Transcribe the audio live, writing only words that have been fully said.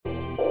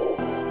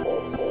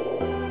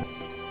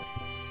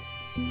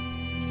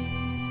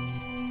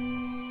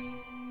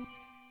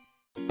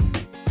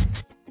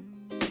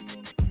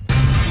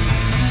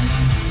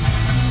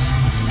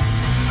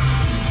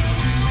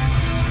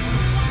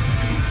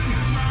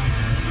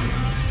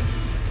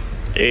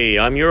Hey,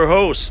 I'm your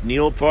host,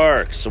 Neil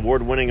Parks,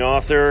 award-winning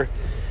author,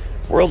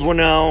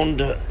 world-renowned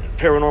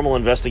paranormal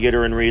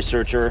investigator and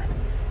researcher,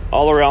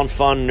 all-around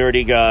fun,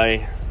 nerdy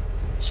guy,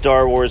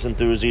 Star Wars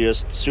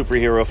enthusiast,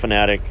 superhero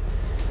fanatic.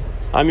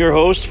 I'm your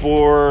host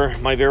for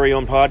my very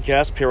own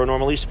podcast,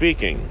 Paranormally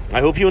Speaking. I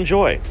hope you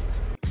enjoy.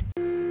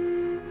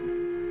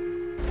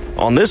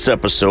 On this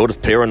episode of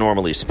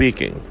Paranormally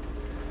Speaking,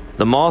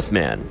 the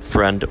Mothman,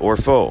 friend or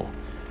foe,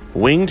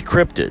 winged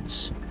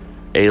cryptids,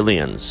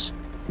 aliens,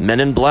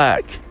 Men in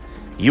Black,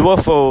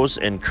 UFOs,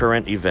 and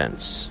current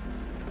events.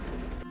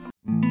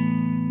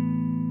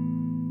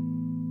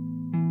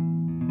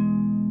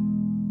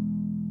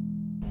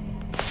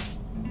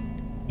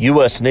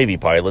 U.S. Navy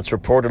pilots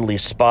reportedly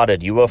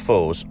spotted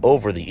UFOs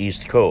over the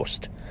East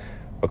Coast.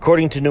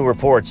 According to new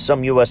reports,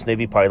 some U.S.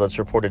 Navy pilots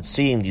reported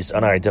seeing these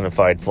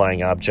unidentified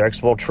flying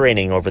objects while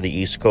training over the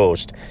East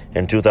Coast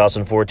in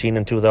 2014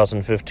 and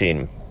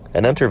 2015.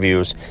 In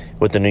interviews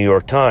with the New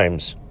York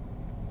Times,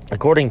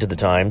 according to the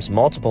Times,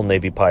 multiple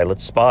Navy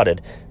pilots spotted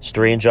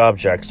strange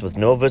objects with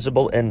no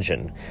visible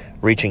engine,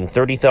 reaching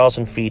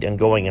 30,000 feet and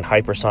going in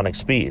hypersonic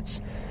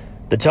speeds.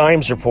 The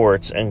Times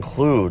reports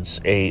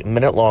includes a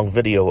minute-long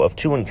video of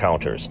two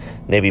encounters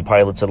Navy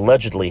pilots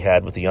allegedly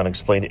had with the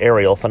unexplained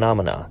aerial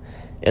phenomena.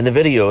 In the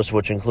videos,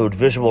 which include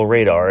visual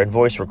radar and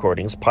voice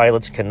recordings,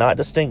 pilots cannot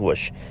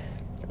distinguish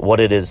what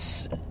it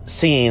is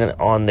seen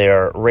on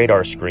their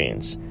radar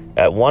screens.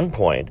 At one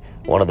point,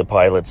 one of the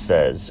pilots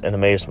says in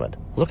amazement,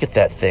 "Look at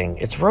that thing,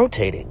 it's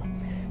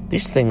rotating."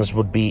 These things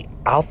would be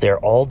out there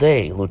all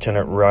day,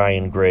 Lieutenant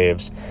Ryan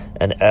Graves,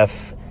 an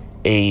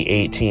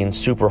F/A-18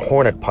 Super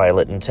Hornet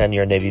pilot and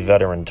 10-year Navy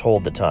veteran,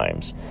 told the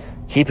Times.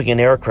 Keeping an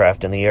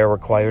aircraft in the air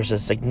requires a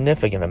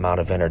significant amount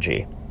of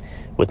energy.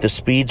 With the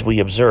speeds we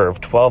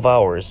observe, 12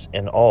 hours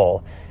in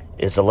all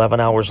is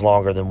 11 hours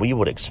longer than we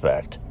would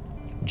expect.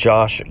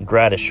 Josh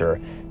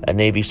Gradisher, a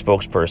Navy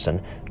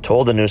spokesperson,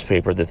 told the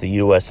newspaper that the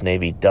U.S.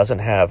 Navy doesn't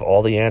have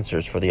all the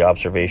answers for the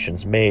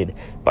observations made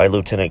by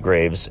Lieutenant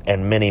Graves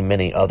and many,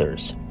 many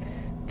others.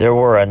 There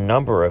were a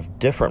number of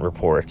different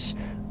reports,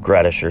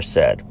 Gradisher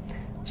said.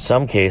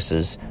 Some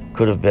cases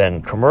could have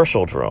been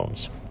commercial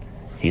drones,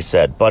 he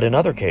said, but in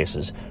other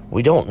cases,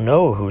 we don't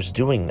know who's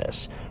doing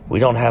this. We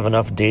don't have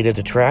enough data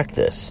to track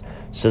this.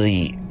 So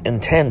the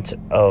intent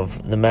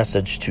of the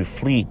message to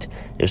Fleet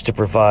is to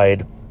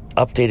provide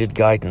updated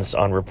guidance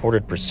on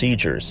reported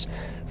procedures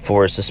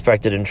for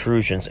suspected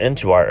intrusions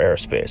into our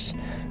airspace.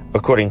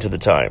 According to the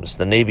Times,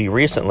 the Navy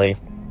recently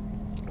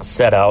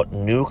set out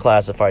new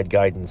classified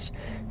guidance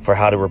for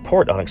how to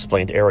report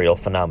unexplained aerial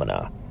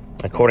phenomena.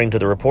 According to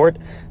the report,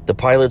 the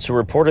pilots who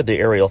reported the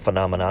aerial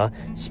phenomena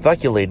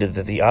speculated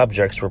that the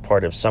objects were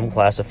part of some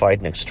classified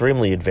and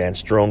extremely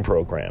advanced drone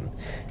program.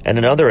 In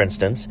another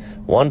instance,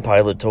 one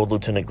pilot told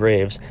Lieutenant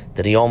Graves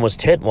that he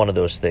almost hit one of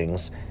those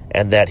things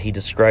and that he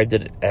described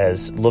it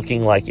as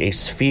looking like a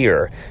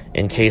sphere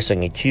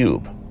encasing a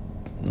cube.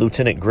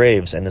 Lieutenant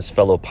Graves and his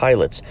fellow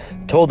pilots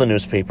told the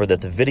newspaper that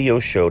the video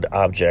showed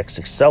objects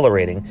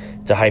accelerating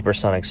to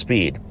hypersonic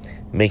speed,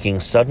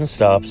 making sudden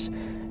stops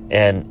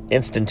and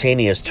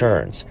instantaneous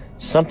turns,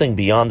 something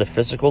beyond the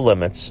physical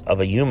limits of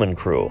a human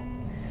crew.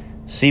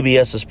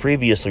 CBS has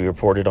previously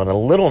reported on a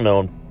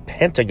little-known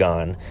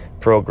Pentagon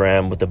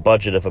program with a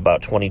budget of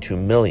about $22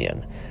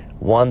 million,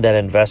 one that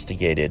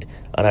investigated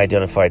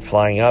unidentified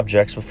flying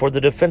objects before the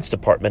Defense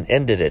Department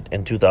ended it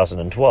in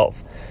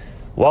 2012.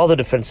 While the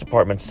Defense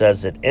Department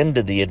says it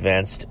ended the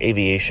Advanced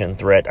Aviation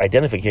Threat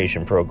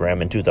Identification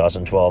Program in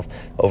 2012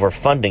 over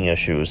funding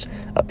issues,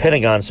 a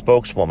Pentagon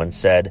spokeswoman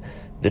said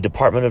the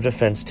Department of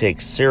Defense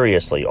takes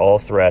seriously all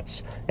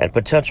threats and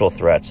potential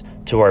threats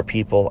to our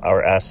people,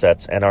 our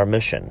assets, and our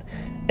mission,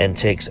 and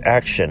takes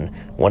action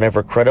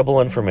whenever credible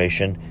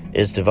information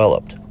is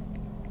developed.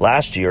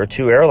 Last year,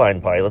 two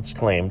airline pilots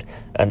claimed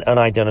an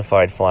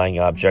unidentified flying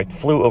object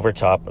flew over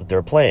top of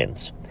their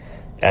planes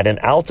at an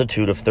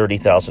altitude of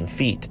 30,000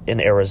 feet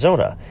in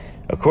Arizona.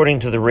 According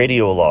to the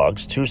radio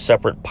logs, two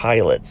separate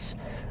pilots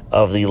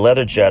of the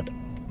Leatherjet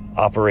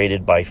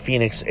operated by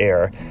Phoenix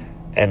Air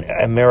and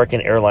American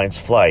Airlines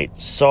flight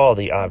saw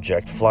the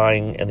object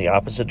flying in the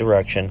opposite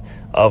direction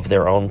of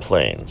their own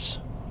planes.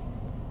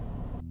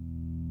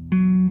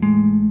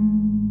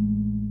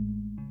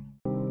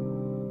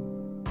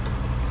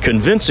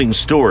 Convincing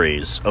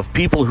stories of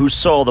people who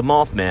saw the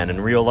Mothman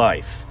in real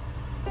life.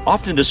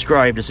 Often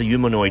described as a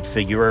humanoid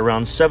figure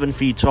around 7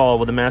 feet tall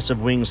with a massive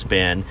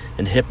wingspan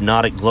and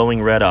hypnotic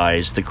glowing red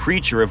eyes, the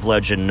creature of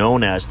legend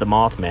known as the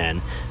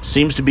Mothman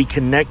seems to be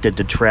connected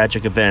to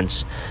tragic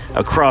events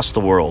across the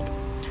world.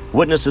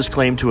 Witnesses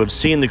claim to have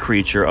seen the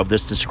creature of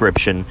this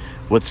description,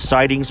 with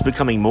sightings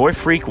becoming more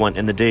frequent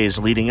in the days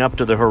leading up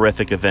to the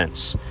horrific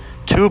events.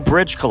 2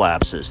 bridge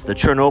collapses, the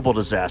Chernobyl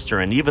disaster,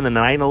 and even the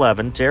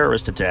 9/11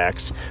 terrorist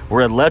attacks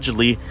were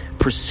allegedly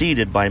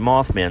preceded by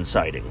Mothman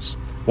sightings.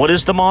 What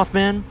is the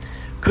Mothman?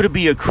 Could it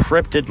be a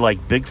cryptid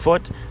like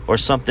Bigfoot, or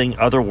something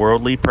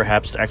otherworldly,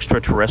 perhaps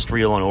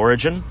extraterrestrial in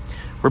origin?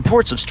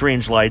 Reports of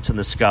strange lights in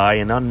the sky,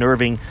 an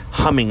unnerving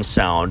humming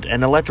sound,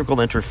 and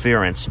electrical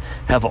interference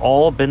have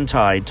all been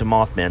tied to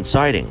Mothman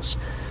sightings.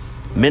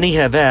 Many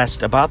have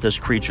asked about this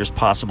creature's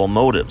possible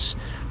motives.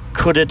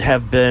 Could it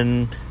have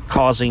been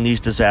causing these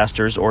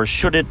disasters, or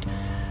should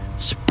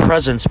its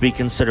presence be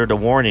considered a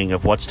warning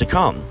of what's to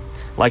come?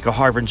 Like a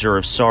harbinger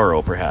of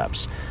sorrow,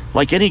 perhaps.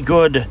 Like any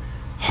good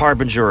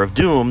harbinger of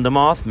doom, the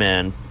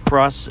Mothman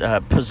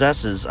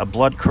possesses a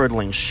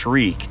blood-curdling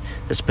shriek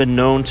that's been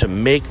known to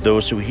make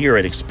those who hear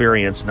it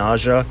experience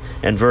nausea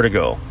and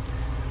vertigo.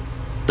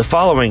 The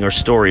following are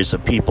stories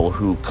of people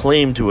who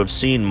claim to have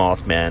seen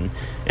Mothman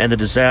and the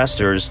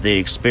disasters they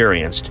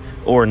experienced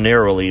or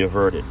narrowly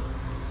averted.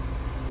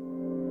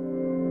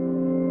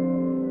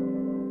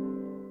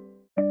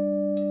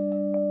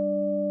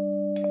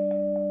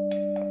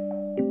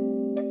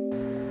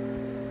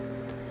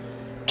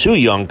 Two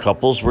young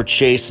couples were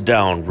chased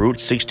down Route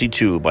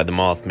 62 by the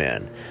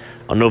Mothman.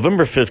 On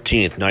November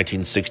 15,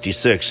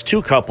 1966,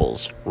 two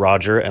couples,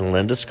 Roger and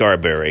Linda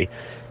Scarberry,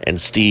 and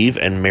Steve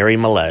and Mary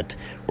Millette,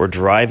 were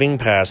driving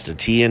past a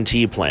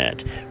TNT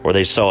plant where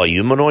they saw a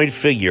humanoid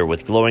figure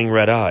with glowing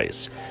red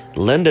eyes.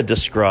 Linda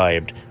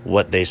described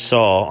what they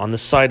saw on the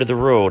side of the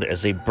road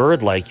as a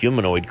bird-like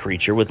humanoid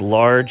creature with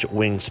large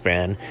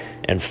wingspan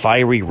and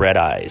fiery red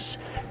eyes.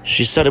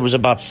 She said it was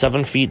about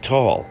 7 feet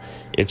tall.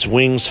 Its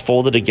wings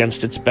folded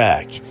against its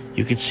back.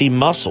 You could see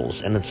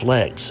muscles in its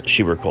legs,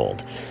 she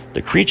recalled.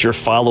 The creature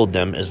followed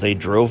them as they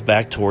drove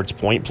back towards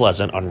Point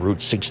Pleasant on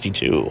Route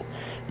 62.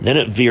 Then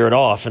it veered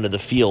off into the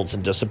fields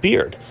and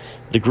disappeared.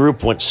 The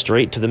group went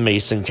straight to the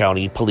Mason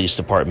County Police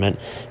Department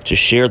to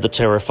share the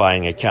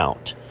terrifying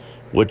account,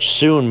 which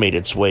soon made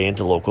its way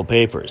into local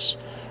papers.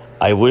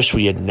 "I wish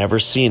we had never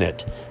seen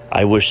it.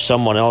 I wish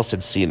someone else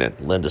had seen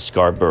it," Linda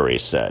Scarberry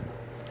said.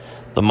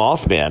 The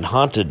Mothman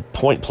haunted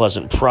Point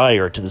Pleasant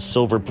prior to the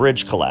Silver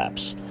Bridge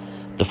collapse.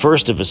 The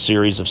first of a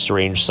series of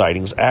strange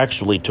sightings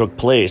actually took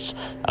place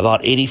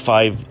about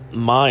 85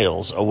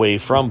 miles away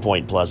from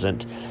Point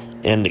Pleasant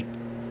in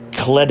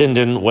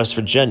Cleddon, West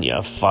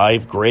Virginia.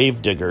 5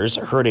 grave diggers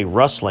heard a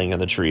rustling in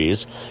the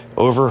trees,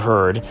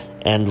 overheard,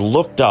 and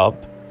looked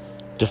up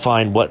to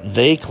find what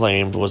they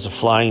claimed was a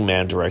flying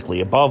man directly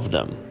above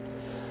them.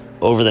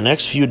 Over the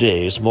next few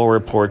days, more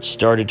reports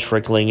started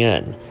trickling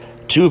in.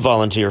 2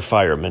 volunteer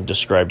firemen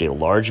described a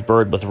large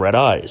bird with red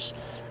eyes.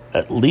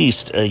 At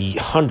least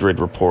 100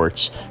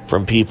 reports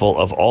from people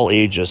of all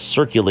ages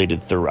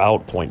circulated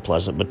throughout Point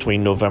Pleasant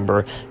between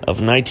November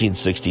of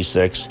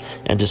 1966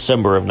 and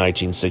December of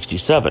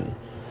 1967,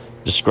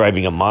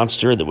 describing a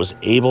monster that was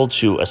able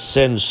to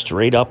ascend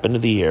straight up into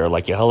the air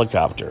like a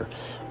helicopter.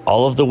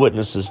 All of the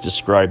witnesses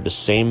described the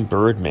same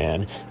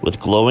Birdman with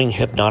glowing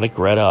hypnotic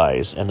red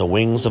eyes and the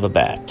wings of a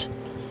bat.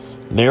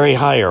 Mary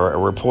Heyer, a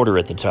reporter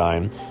at the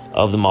time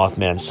of the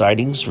Mothman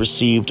sightings,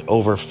 received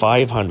over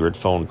 500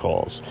 phone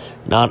calls,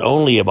 not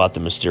only about the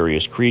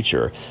mysterious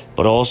creature,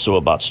 but also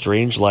about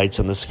strange lights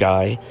in the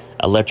sky,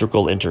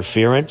 electrical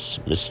interference,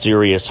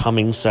 mysterious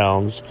humming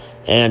sounds,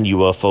 and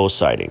UFO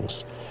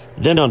sightings.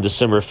 Then on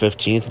December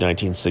 15,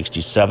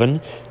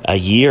 1967, a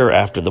year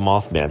after the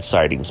Mothman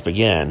sightings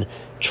began,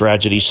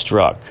 tragedy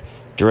struck.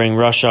 During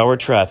rush hour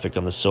traffic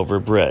on the Silver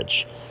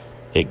Bridge,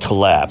 it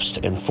collapsed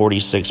and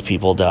 46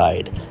 people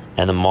died,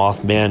 and the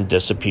Mothman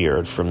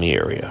disappeared from the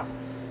area.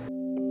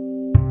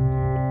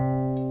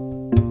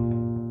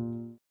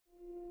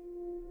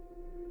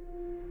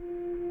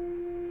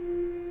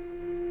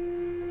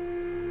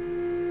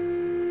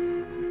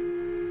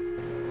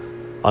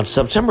 On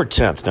September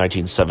 10,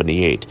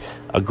 1978,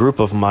 a group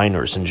of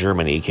miners in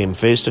Germany came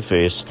face to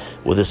face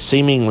with a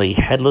seemingly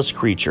headless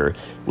creature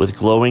with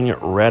glowing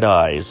red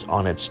eyes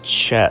on its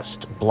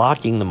chest,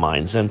 blocking the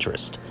mine's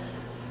interest.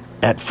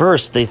 At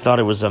first, they thought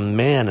it was a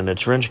man in a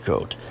trench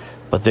coat,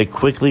 but they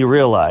quickly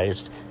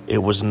realized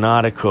it was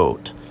not a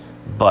coat,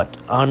 but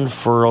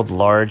unfurled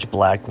large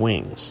black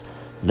wings.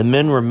 The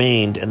men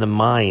remained in the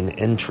mine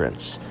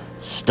entrance,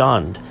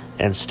 stunned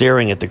and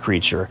staring at the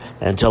creature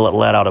until it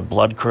let out a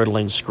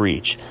blood-curdling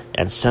screech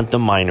and sent the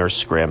miners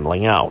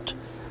scrambling out.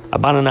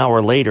 About an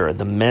hour later,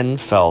 the men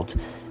felt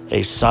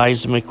a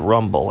seismic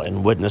rumble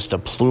and witnessed a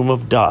plume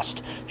of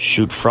dust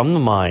shoot from the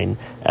mine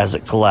as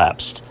it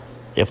collapsed.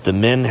 If the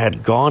men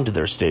had gone to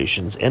their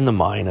stations in the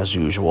mine as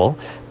usual,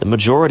 the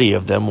majority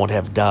of them would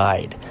have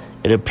died.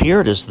 It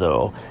appeared as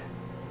though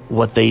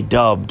what they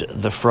dubbed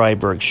the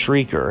Freiburg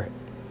Shrieker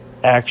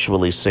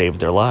actually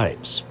saved their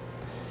lives.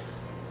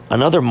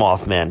 Another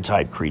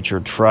Mothman-type creature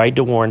tried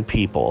to warn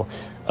people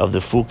of the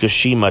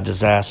Fukushima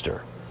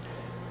disaster.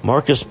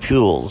 Marcus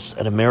Pules,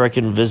 an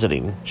American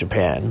visiting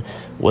Japan,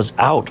 was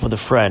out with a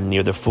friend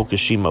near the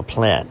Fukushima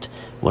plant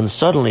when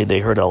suddenly they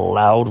heard a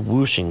loud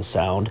whooshing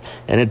sound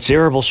and a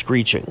terrible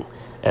screeching.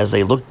 As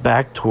they looked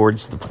back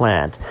towards the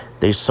plant,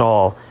 they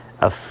saw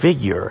a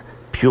figure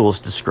Pules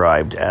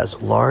described as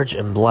large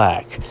and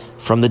black.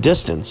 From the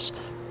distance,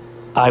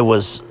 I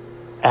was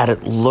at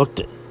it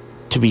looked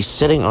to be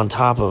sitting on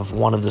top of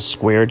one of the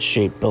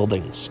squared-shaped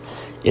buildings.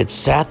 It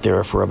sat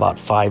there for about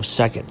 5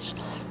 seconds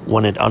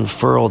when it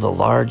unfurled a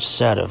large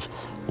set of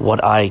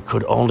what I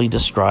could only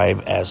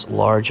describe as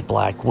large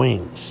black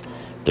wings.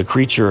 The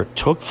creature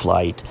took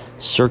flight,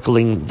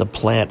 circling the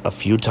plant a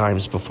few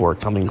times before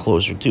coming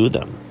closer to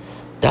them.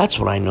 That's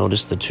when I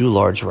noticed the two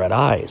large red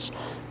eyes.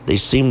 They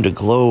seemed to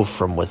glow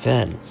from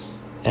within,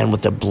 and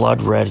with a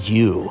blood-red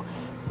hue.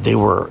 They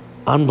were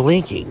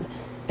unblinking,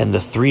 and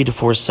the 3 to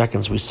 4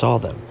 seconds we saw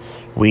them,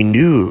 we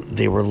knew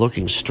they were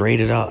looking straight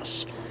at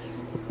us.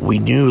 We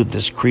knew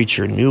this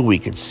creature knew we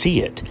could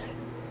see it,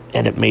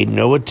 and it made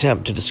no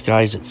attempt to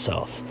disguise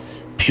itself.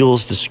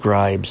 Pules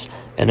describes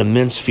an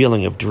immense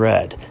feeling of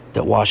dread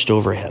that washed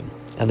over him,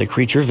 and the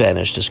creature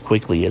vanished as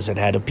quickly as it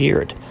had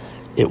appeared.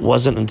 It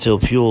wasn't until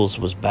Pules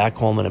was back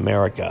home in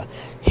America,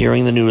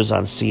 hearing the news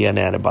on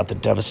CNN about the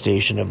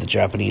devastation of the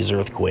Japanese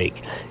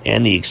earthquake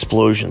and the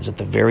explosions at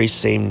the very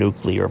same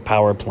nuclear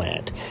power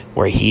plant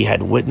where he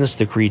had witnessed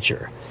the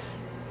creature,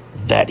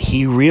 that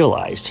he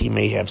realized he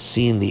may have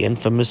seen the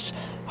infamous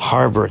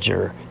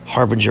harbinger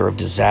of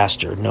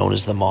disaster known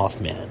as the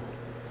Mothman.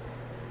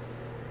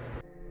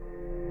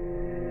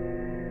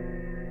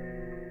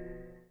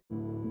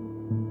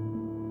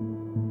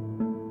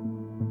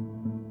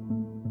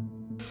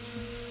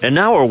 And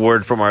now a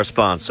word from our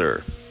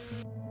sponsor.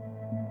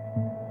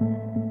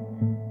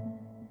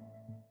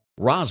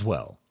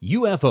 Roswell,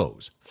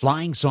 UFOs,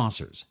 flying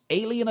saucers,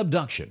 alien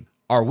abduction.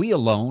 Are we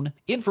alone?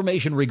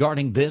 Information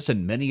regarding this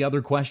and many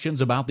other questions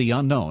about the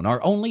unknown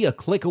are only a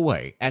click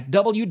away at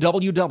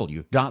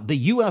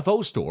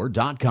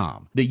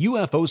www.theufostore.com.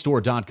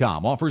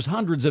 TheUFOstore.com offers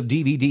hundreds of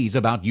DVDs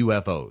about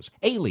UFOs,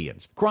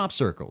 aliens, crop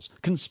circles,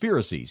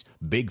 conspiracies,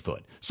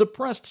 Bigfoot,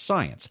 suppressed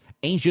science,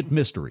 ancient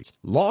mysteries.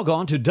 Log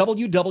on to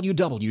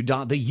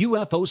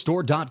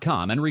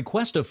www.theufostore.com and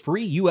request a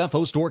free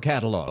UFO Store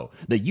catalog.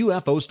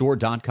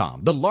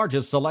 TheUFOstore.com, the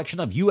largest selection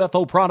of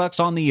UFO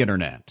products on the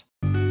internet.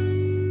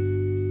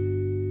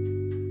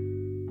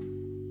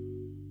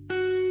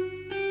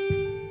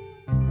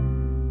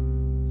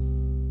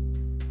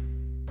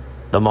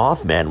 The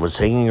Mothman was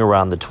hanging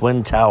around the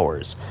Twin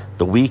Towers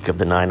the week of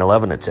the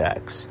 9/11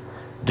 attacks.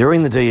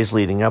 During the days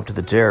leading up to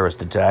the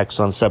terrorist attacks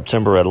on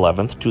September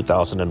 11th,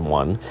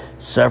 2001,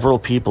 several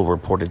people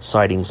reported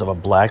sightings of a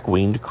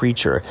black-winged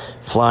creature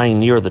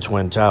flying near the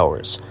Twin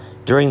Towers.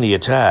 During the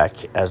attack,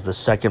 as the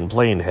second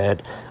plane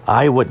hit,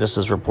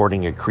 eyewitnesses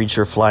reporting a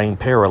creature flying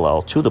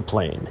parallel to the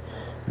plane.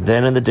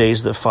 Then in the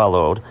days that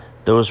followed,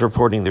 those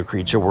reporting the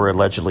creature were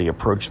allegedly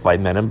approached by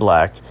men in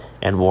black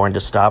and warned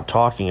to stop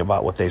talking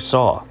about what they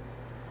saw.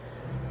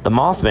 The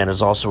Mothman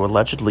is also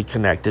allegedly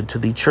connected to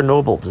the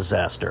Chernobyl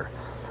disaster.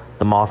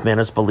 The Mothman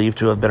is believed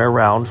to have been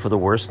around for the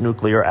worst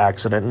nuclear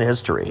accident in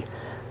history.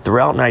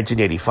 Throughout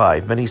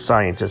 1985, many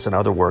scientists and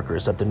other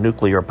workers at the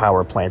nuclear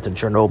power plant in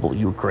Chernobyl,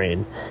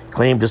 Ukraine,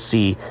 claimed to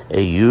see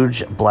a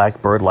huge black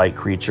bird-like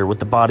creature with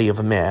the body of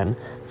a man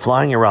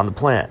flying around the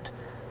plant.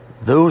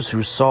 Those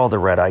who saw the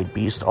red-eyed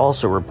beast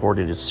also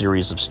reported a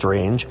series of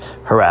strange,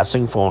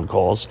 harassing phone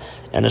calls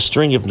and a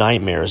string of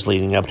nightmares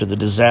leading up to the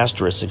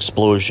disastrous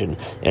explosion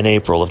in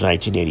April of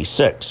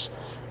 1986.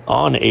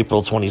 On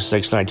April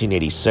 26,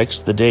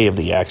 1986, the day of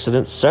the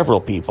accident, several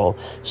people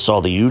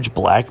saw the huge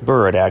black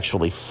bird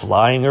actually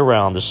flying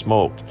around the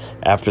smoke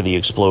after the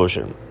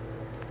explosion.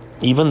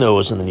 Even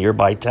those in the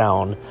nearby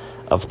town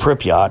of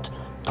Pripyat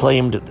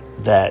claimed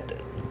that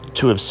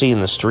to have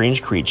seen the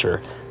strange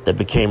creature that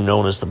became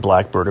known as the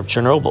Blackbird of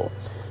Chernobyl.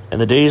 In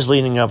the days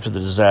leading up to the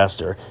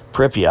disaster,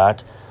 Pripyat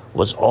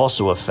was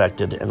also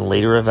affected and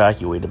later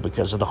evacuated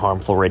because of the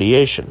harmful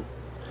radiation.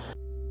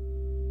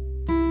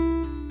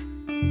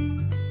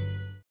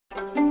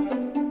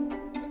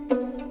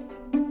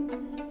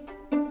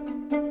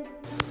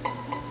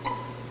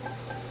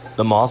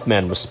 The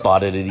Mothman was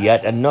spotted at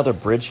yet another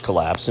bridge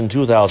collapse in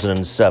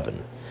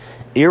 2007.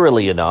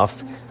 Eerily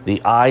enough, the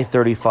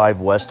I-35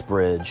 West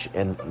Bridge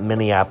in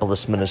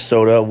Minneapolis,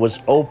 Minnesota was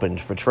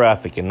opened for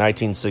traffic in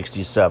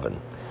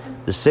 1967.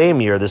 The same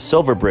year, the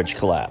Silver Bridge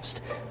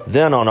collapsed.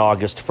 Then on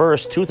August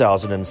 1st,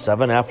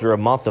 2007, after a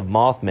month of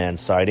Mothman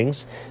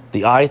sightings,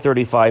 the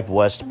I-35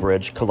 West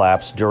Bridge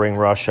collapsed during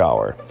rush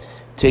hour,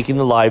 taking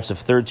the lives of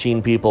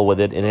 13 people with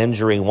it and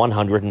injuring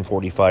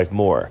 145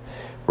 more.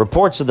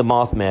 Reports of the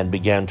Mothman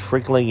began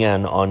trickling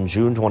in on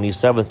June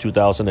 27,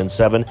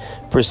 2007,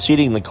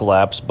 preceding the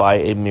collapse by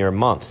a mere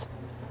month.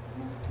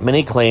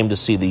 Many claim to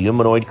see the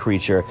humanoid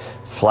creature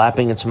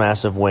flapping its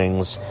massive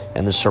wings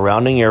in the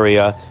surrounding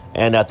area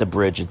and at the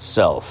bridge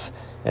itself.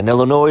 An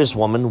Illinois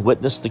woman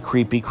witnessed the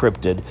creepy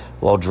cryptid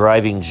while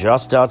driving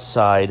just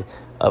outside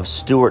of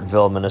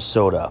Stewartville,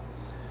 Minnesota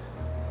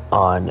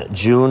on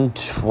June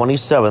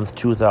 27,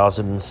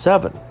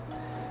 2007.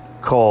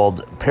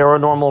 Called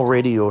paranormal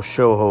radio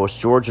show host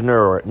George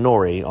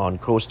Norrie on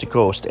Coast to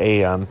Coast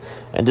AM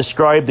and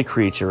described the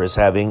creature as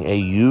having a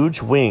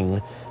huge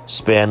wing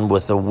span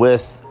with the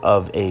width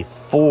of a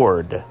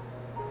Ford.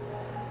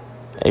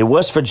 A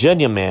West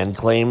Virginia man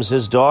claims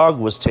his dog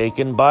was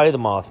taken by the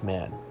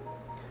Mothman.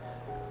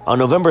 On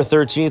November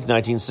 13th,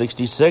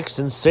 1966,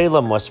 in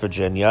Salem, West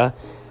Virginia,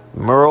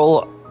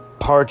 Merle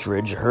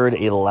Partridge heard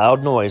a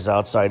loud noise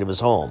outside of his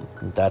home.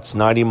 That's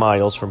 90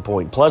 miles from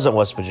Point Pleasant,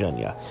 West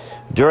Virginia.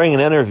 During an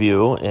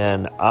interview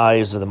in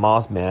Eyes of the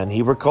Mothman,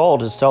 he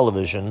recalled his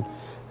television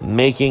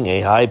making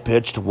a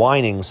high-pitched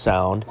whining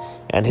sound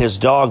and his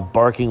dog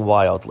barking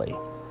wildly.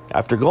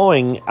 After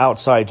going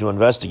outside to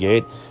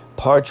investigate,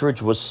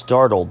 Partridge was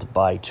startled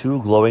by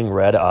two glowing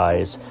red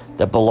eyes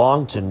that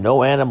belonged to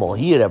no animal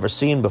he had ever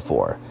seen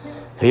before.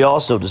 He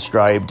also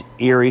described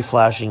eerie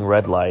flashing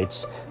red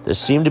lights that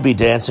seemed to be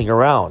dancing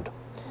around.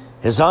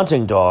 His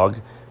hunting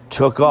dog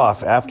took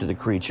off after the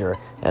creature,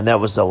 and that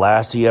was the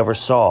last he ever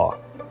saw.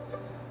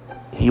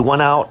 He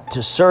went out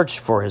to search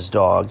for his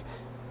dog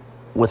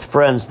with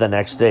friends the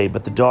next day,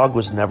 but the dog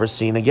was never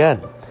seen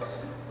again.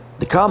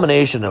 The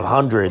combination of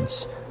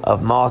hundreds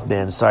of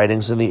Mothman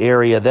sightings in the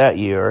area that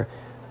year,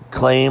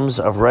 claims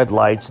of red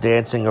lights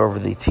dancing over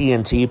the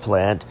TNT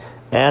plant,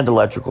 and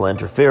electrical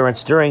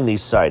interference during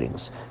these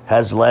sightings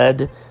has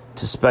led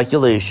to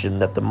speculation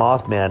that the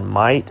Mothman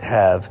might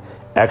have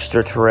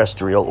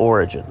extraterrestrial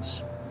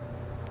origins.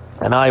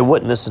 An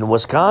eyewitness in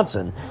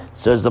Wisconsin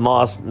says the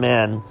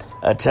Mothman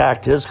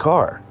attacked his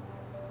car.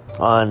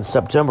 On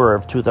September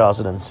of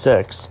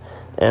 2006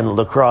 in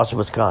La Crosse,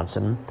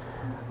 Wisconsin,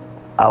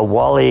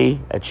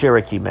 a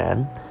Cherokee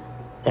man,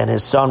 and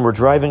his son were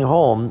driving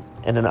home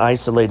in an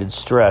isolated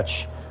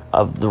stretch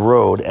of the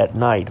road at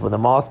night when the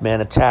Mothman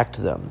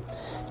attacked them.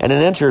 In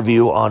an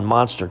interview on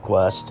Monster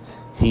Quest,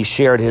 he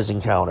shared his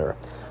encounter.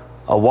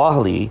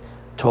 Awali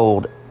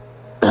told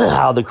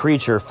how the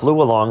creature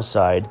flew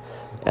alongside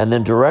and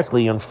then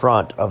directly in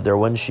front of their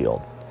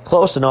windshield,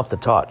 close enough to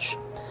touch.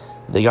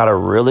 They got a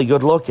really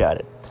good look at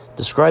it,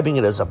 describing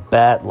it as a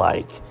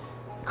bat-like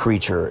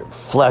creature,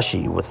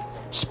 fleshy with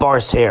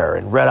sparse hair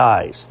and red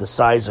eyes the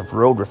size of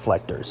road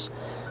reflectors.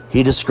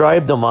 He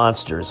described the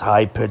monster's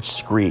high-pitched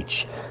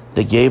screech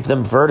that gave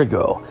them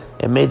vertigo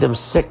and made them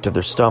sick to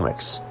their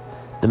stomachs.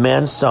 The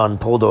man's son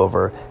pulled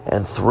over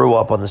and threw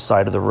up on the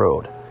side of the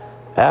road.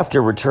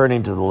 After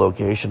returning to the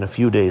location a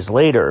few days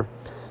later,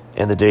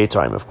 in the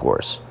daytime of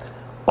course,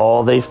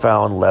 all they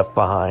found left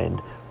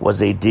behind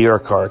was a deer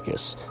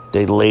carcass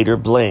they later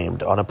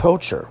blamed on a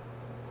poacher.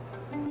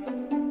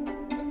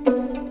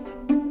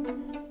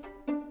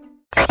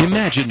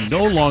 Imagine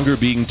no longer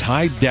being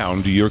tied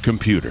down to your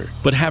computer,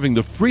 but having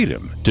the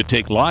freedom to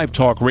take Live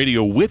Talk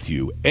Radio with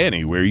you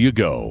anywhere you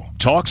go.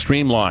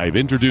 TalkStream Live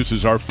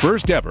introduces our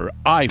first ever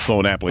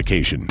iPhone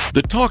application.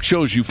 The talk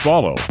shows you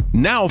follow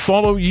now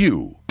follow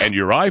you. And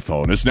your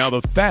iPhone is now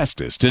the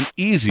fastest and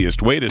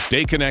easiest way to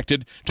stay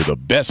connected to the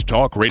best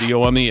talk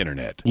radio on the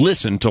internet.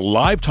 Listen to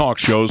live talk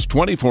shows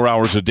 24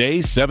 hours a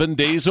day, 7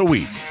 days a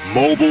week.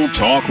 Mobile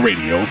talk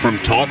radio from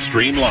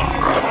TalkStream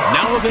Live.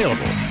 Now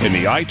available in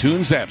the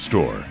iTunes App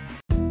Store.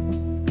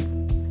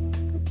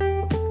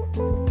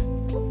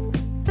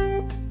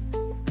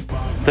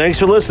 Thanks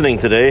for listening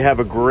today. Have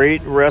a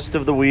great rest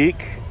of the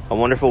week, a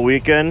wonderful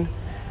weekend,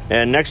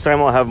 and next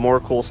time I'll have more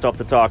cool stuff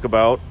to talk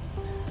about.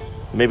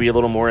 Maybe a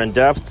little more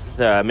in-depth,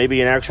 maybe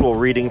an actual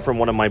reading from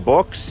one of my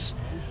books,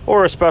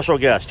 or a special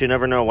guest. You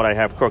never know what I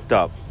have cooked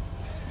up.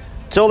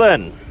 Till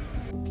then,